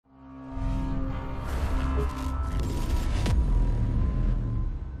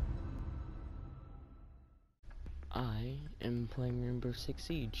am playing Rainbow Six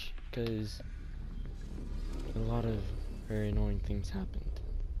Siege because a lot of very annoying things happened.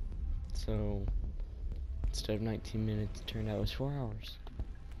 So instead of 19 minutes, it turned out it was 4 hours.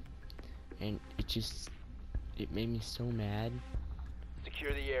 And it made me so mad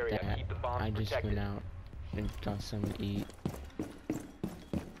Secure the area. that Keep the bombs I just protected. went out and got something to eat.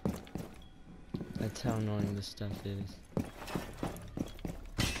 That's how annoying this stuff is.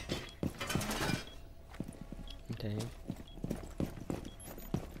 Okay.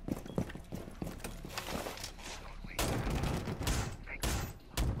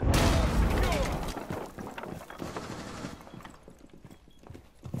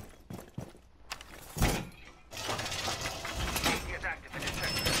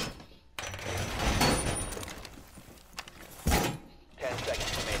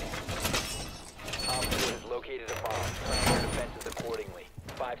 Located a bomb. Plan your defenses accordingly.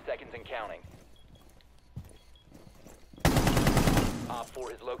 5 seconds and counting. Op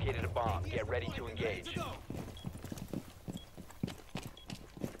 4 has located a bomb. Get ready to engage.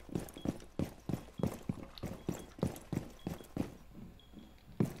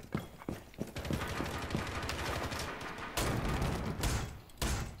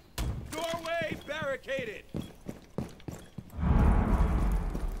 Doorway barricaded!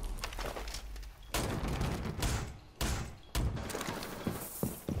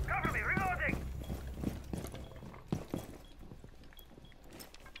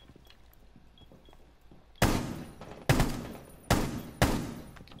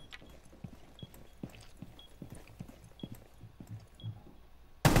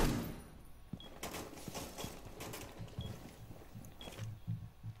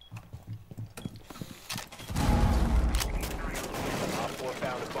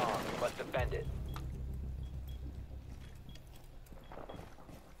 Found a bomb. You must defend it.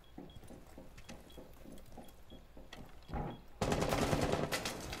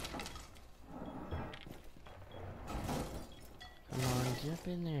 Come on, jump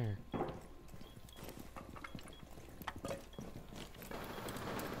in there.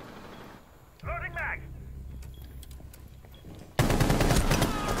 Loading mag!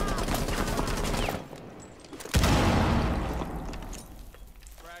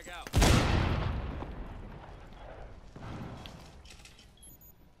 Frag out.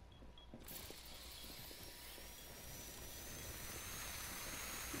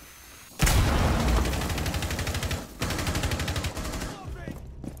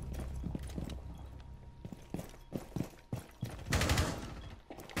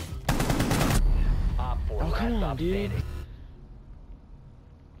 Op 4 Oh, come last on, op dude. standing.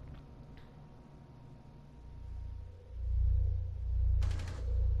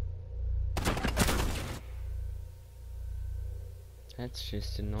 That's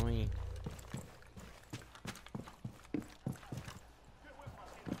just annoying.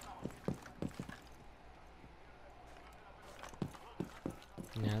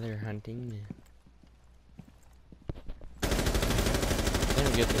 Now they're hunting me. If they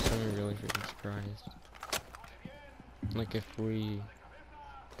don't get this, I'm gonna be really freaking surprised. Like if we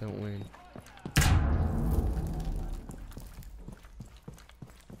don't win.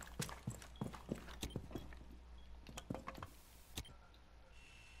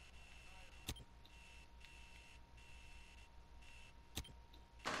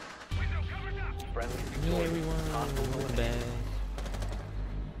 Friendly Hey victorious. everyone, Hostile we're back.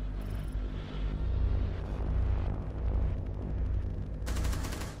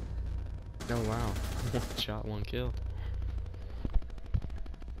 Oh wow, one shot, one kill.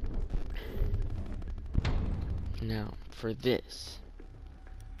 Now, for this,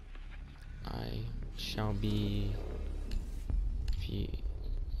 I shall be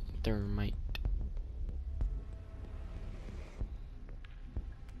thermite.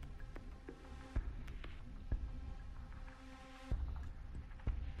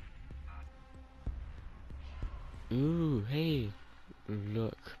 Ooh, hey,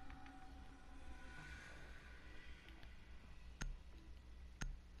 look.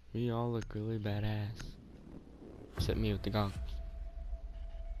 We all look really badass. Except me with the goggles.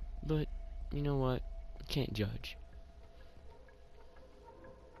 But, you know what? Can't judge.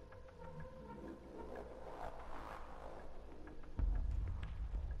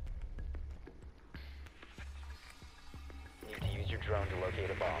 Need to use your drone to locate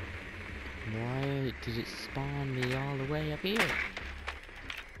a bomb. Why did it spawn me all the way up here?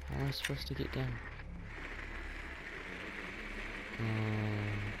 How am I supposed to get down?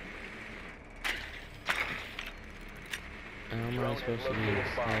 How am I supposed to do this?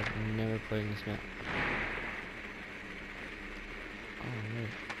 I've never played this map. Oh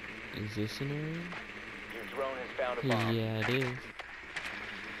wait, is this an area? Your drone has found a bomb. Yeah, it is.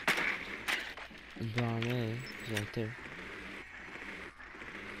 Bomb is right there.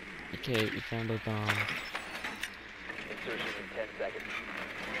 Okay, we found a bomb. Insertion in 10 seconds.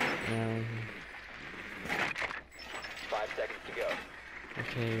 Um, 5 seconds to go.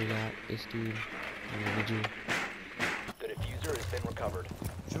 okay, we got this dude. What did you? The diffuser has been recovered.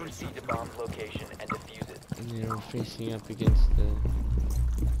 Proceed to bomb's location and defuse it. And then we're facing up against the.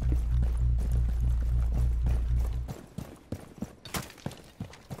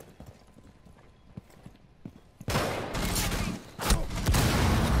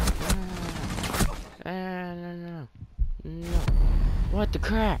 No. What the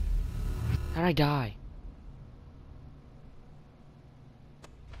crap? How'd I die?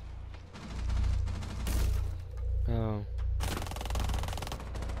 Oh.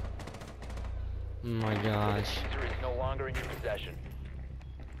 My gosh. The diffuser is no longer in your possession.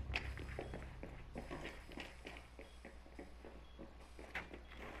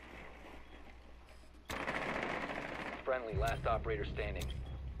 Friendly, last operator standing.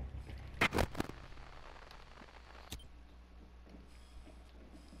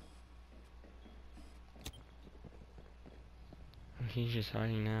 He's just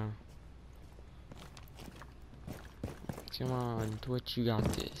hiding now. Come on, Twitch, you got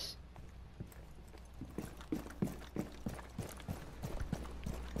this.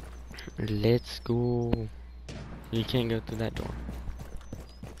 Let's go. You can't go through that door.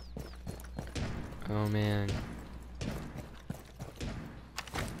 Oh man.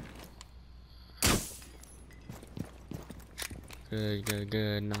 Good, good,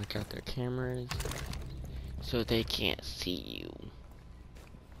 good. Knock out their cameras so they can't see you.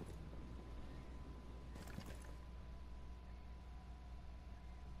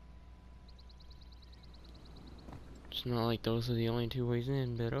 It's not like those are the only two ways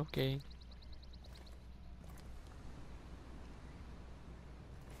in, but okay.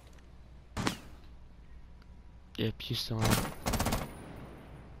 Yep, you saw it.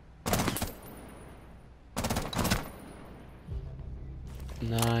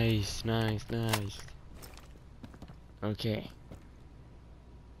 Nice, nice, nice. Okay.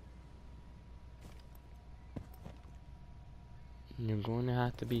 You're going to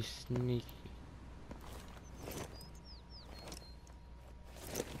have to be sneaky.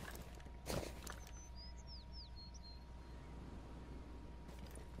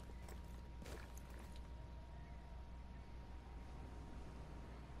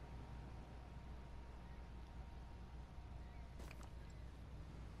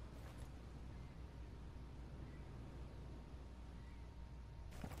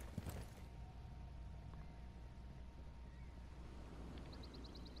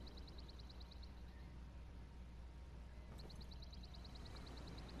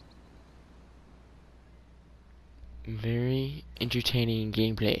 Very entertaining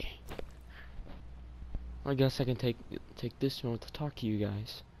gameplay. I guess I can take this moment to talk to you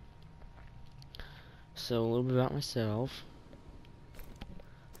guys. So a little bit about myself.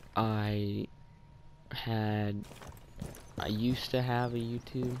 I used to have a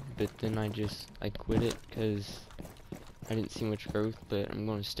YouTube, but then I quit it because I didn't see much growth, but I'm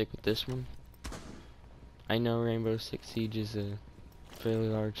going to stick with this one. I know Rainbow Six Siege is a fairly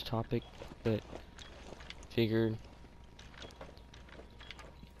large topic, but figured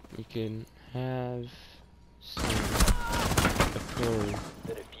we can have a pro.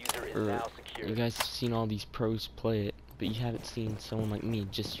 The diffuser is now secured. You guys have seen all these pros play it, but you haven't seen someone like me,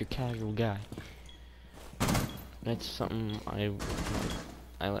 just your casual guy. That's something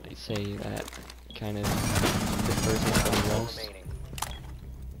I like to say that kind of differs me from most. Remaining.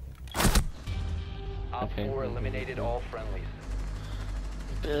 Op Okay. 4 eliminated all friendlies.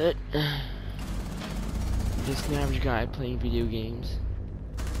 But just an average guy playing video games.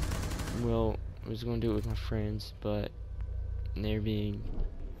 Well, I was going to do it with my friends, but they're being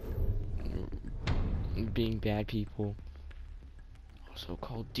bad people, also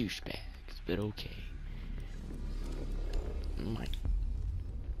called douchebags. But okay.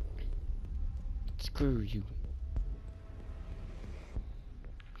 Screw you.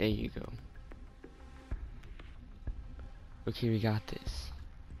 There you go. Okay, we got this.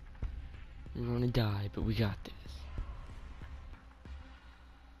 We're gonna die, but we got this.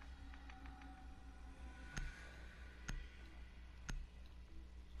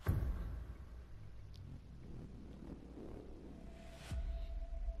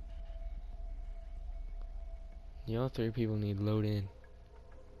 The other three people need load in.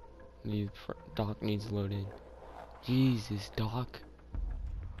 Doc needs to load in. Jesus, Doc.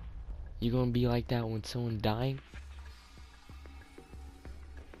 You gonna be like that when someone dying?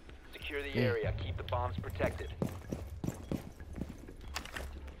 Secure the the area. Keep the bombs protected.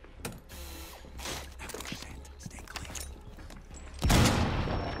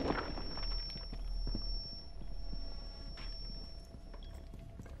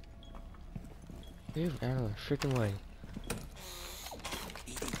 Move out of the freaking way.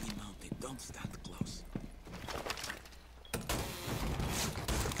 EDP mounted. Don't stand close.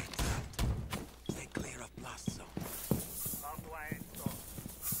 Stay clear of blast zone.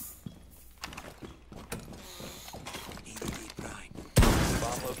 EDP prime.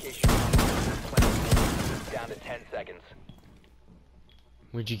 Bomb location down to 10 seconds.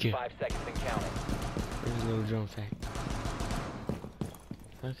 Where'd you get? 5 seconds and counting. There's a little drone fact.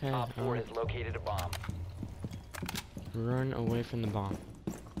 Okay, Op 4 has located a bomb. run away from the bomb.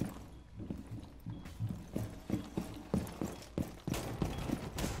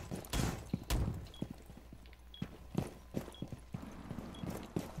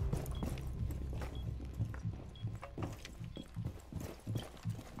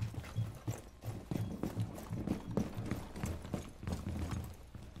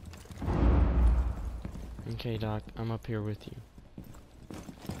 Okay, Doc, I'm up here with you.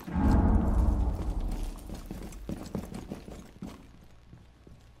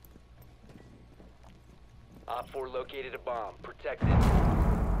 Op 4 located a bomb. Protect it.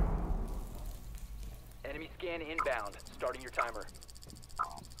 Enemy scan inbound. Starting your timer.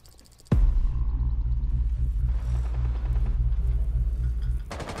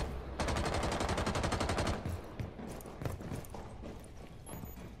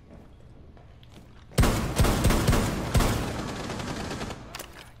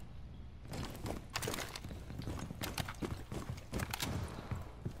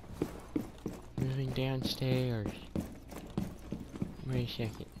 Moving downstairs. Wait a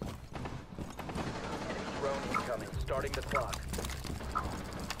second. Drone incoming. Starting the clock.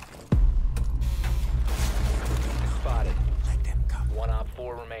 Spotted. Let them come. One Op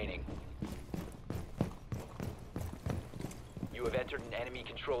 4 remaining. You have entered an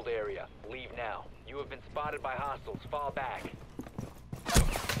enemy-controlled area. Leave now. You have been spotted by hostiles. Fall back.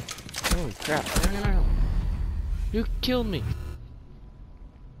 Holy crap. No. You killed me.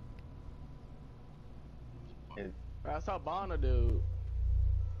 That's a Bonner, dude.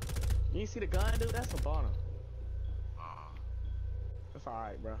 You ain't see the gun, dude? That's a Bonner. That's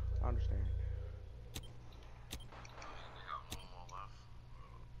alright, bro. I understand.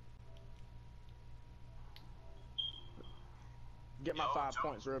 Get my 5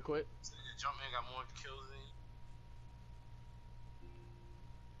 points real quick. Jumpman got more kills than you.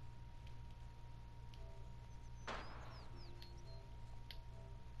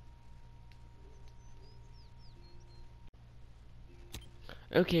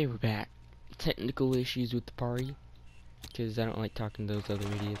 Okay, we're back. Technical issues with the party. Because I don't like talking to those other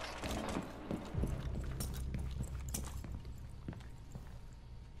idiots.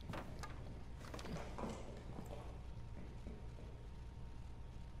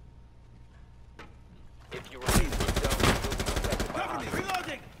 If you remain in the zone, you will be protected by hostiles.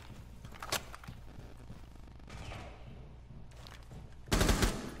 Reloading!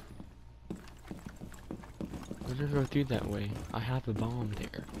 We're gonna go through that way. I have a bomb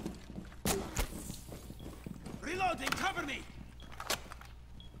there. Reloading! Cover me!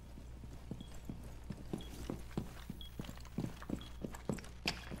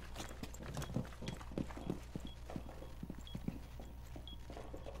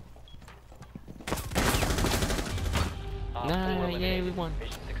 Op 4 Nah, yay, eliminated. we won.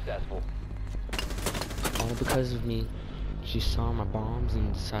 Mission successful. All because of me. She saw my bombs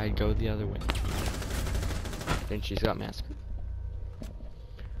and decided to go the other way. Then she's got massacred.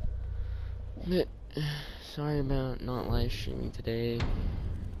 But, sorry about not live streaming today.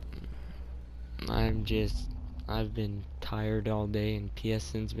 I've been tired all day and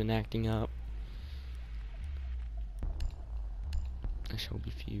PSN's been acting up. I shall be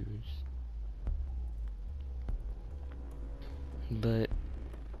fused. But,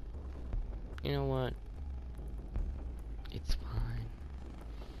 you know what? It's fine.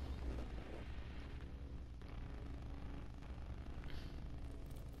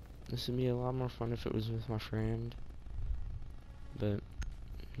 This would be a lot more fun if it was with my friend. But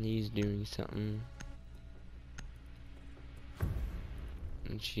he's doing something.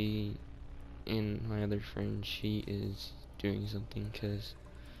 And she and my other friend, she is doing something because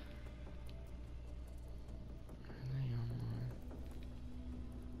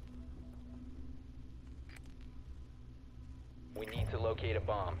We need to locate a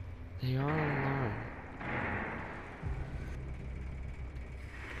bomb. they are online.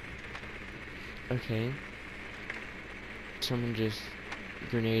 Okay. Someone just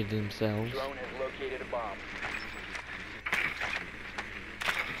grenade themselves. Drone has located a bomb.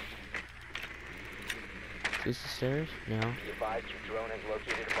 Is this the stairs? No. Be advised your drone has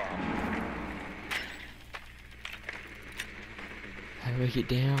located a bomb. How do I get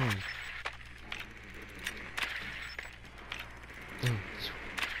down? Oh,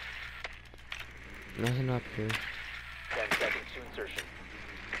 nothing up here. 10 seconds to insertion.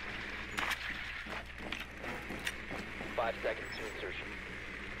 5 seconds to insertion.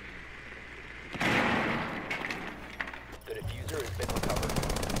 The diffuser has been recovered.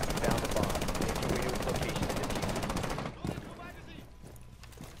 You found the bomb. Make your way to its location to defuse it.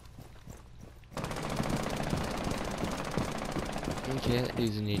 Okay, that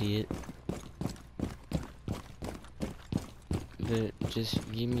dude's an idiot. But just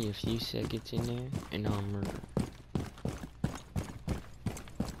give me a few seconds in there, and I'll murder.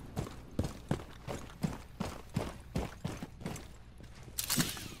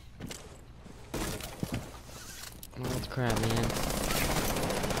 Oh, that's crap, man.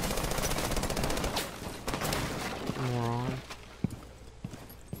 Moron.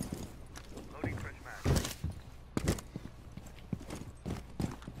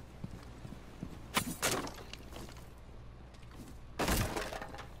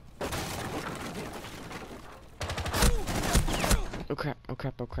 Oh crap, oh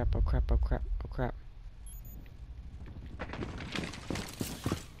crap, oh crap, oh crap, oh crap, oh crap.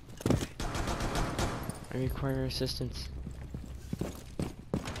 I require assistance.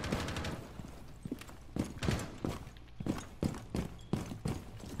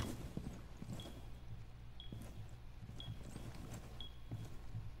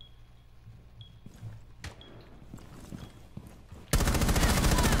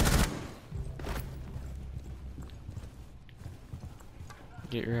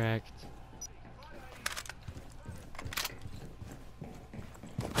 Get wrecked.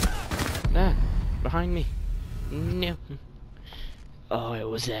 Ah! Behind me! No! Oh, it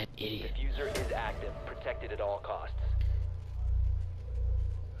was that idiot. Diffuser is active. Protected at all costs.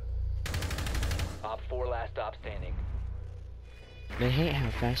 Op 4 last stop standing. I hate how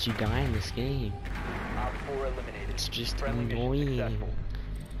fast you die in this game. Op 4 eliminated. It's just Friendly mission annoying. successful.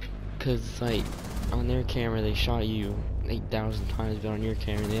 Cause like, on their camera they shot you 8,000 times, but on your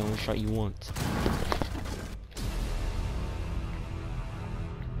camera they only shot you once.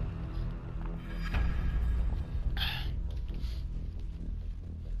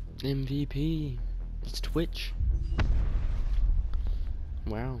 MVP. It's Twitch.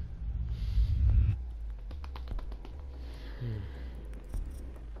 Wow.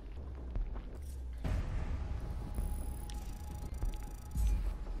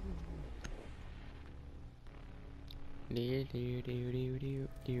 Do do do do do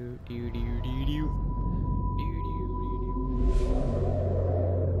do do do do.